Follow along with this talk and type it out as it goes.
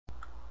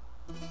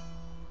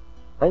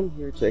I'm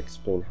here to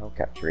explain how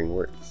capturing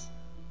works,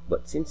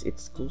 but since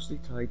it's closely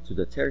tied to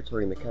the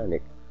territory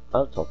mechanic,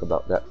 I'll talk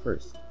about that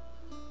first.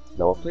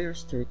 Now, a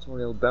player's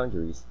territorial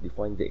boundaries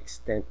define the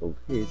extent of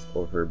his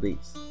or her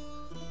base.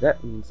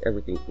 That means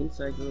everything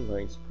inside your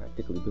lines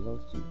practically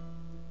belongs to you.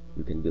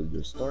 You can build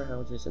your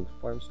storehouses and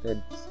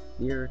farmsteads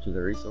nearer to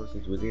the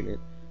resources within it,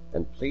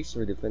 and place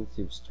your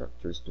defensive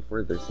structures to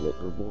further cement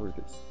your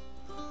borders.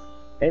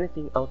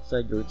 Anything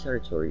outside your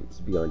territory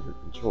is beyond your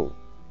control.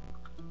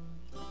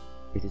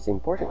 It is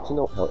important to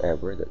note,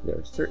 however, that there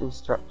are certain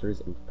structures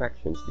and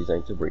factions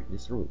designed to break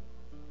this rule.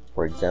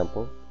 For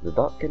example, the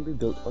dock can be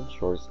built on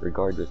shores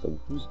regardless of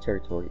whose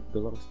territory it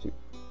belongs to.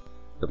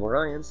 The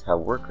Morians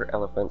have worker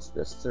elephants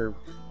that serve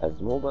as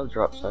mobile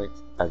drop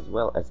sites as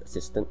well as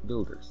assistant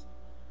builders.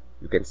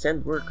 You can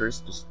send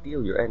workers to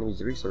steal your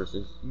enemy's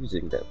resources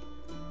using them.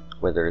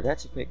 Whether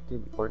that's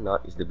effective or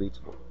not is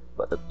debatable,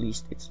 but at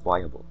least it's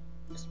viable,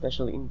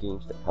 especially in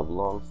games that have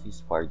long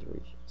ceasefire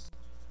durations.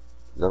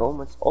 The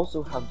Romans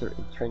also have their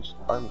entrenched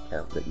army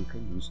camp that you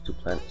can use to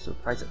plant a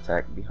surprise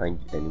attack behind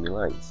the enemy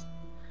lines.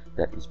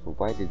 That is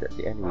provided that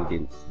the enemy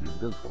didn't see you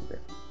build from there.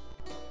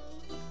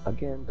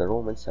 Again, the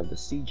Romans have the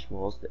siege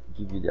walls that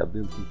give you the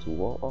ability to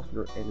wall off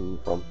your enemy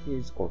from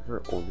his or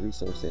her own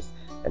resources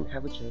and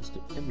have a chance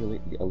to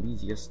emulate the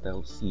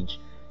Alesia-style siege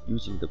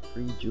using the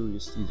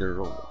pre-Julius Caesar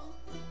Romans.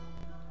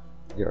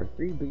 There are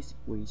three basic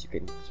ways you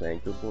can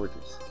expand your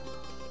borders.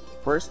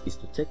 First is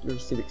to take your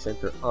civic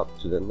center up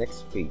to the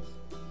next phase.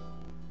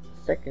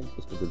 Second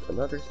is to build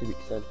another civic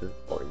center,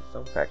 or in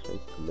some factions,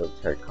 a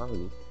military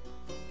colony.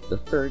 The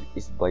third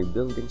is by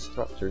building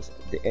structures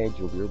at the edge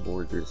of your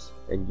borders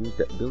and use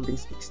that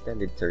building's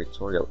extended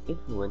territorial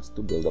influence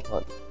to build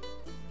upon.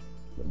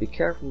 But be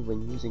careful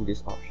when using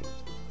this option.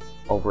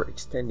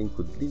 Overextending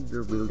could leave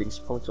your buildings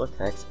prone to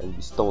attacks and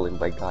be stolen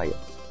by Gaia.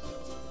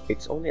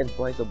 It's only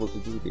advisable to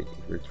do this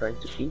if you're trying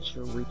to inch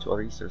your way to a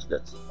resource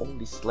that's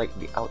only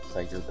slightly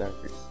outside your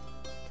boundaries.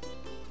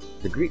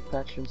 The Greek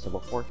factions have a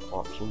fourth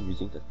option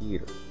using the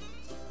theater.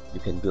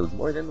 You can build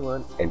more than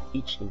one, and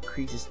each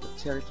increases the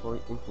territory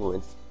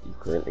influence you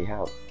currently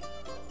have.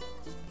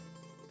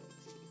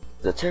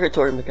 The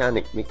territory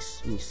mechanic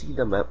makes me see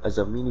the map as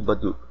a mini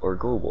Baduk or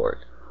Go board.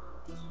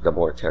 The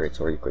more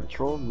territory you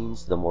control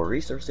means the more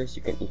resources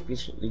you can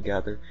efficiently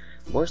gather,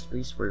 more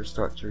space for your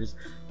structures,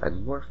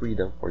 and more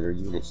freedom for your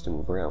units to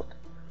move around.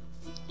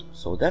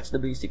 So that's the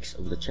basics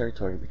of the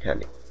territory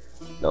mechanic.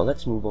 Now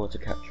let's move on to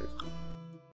captures.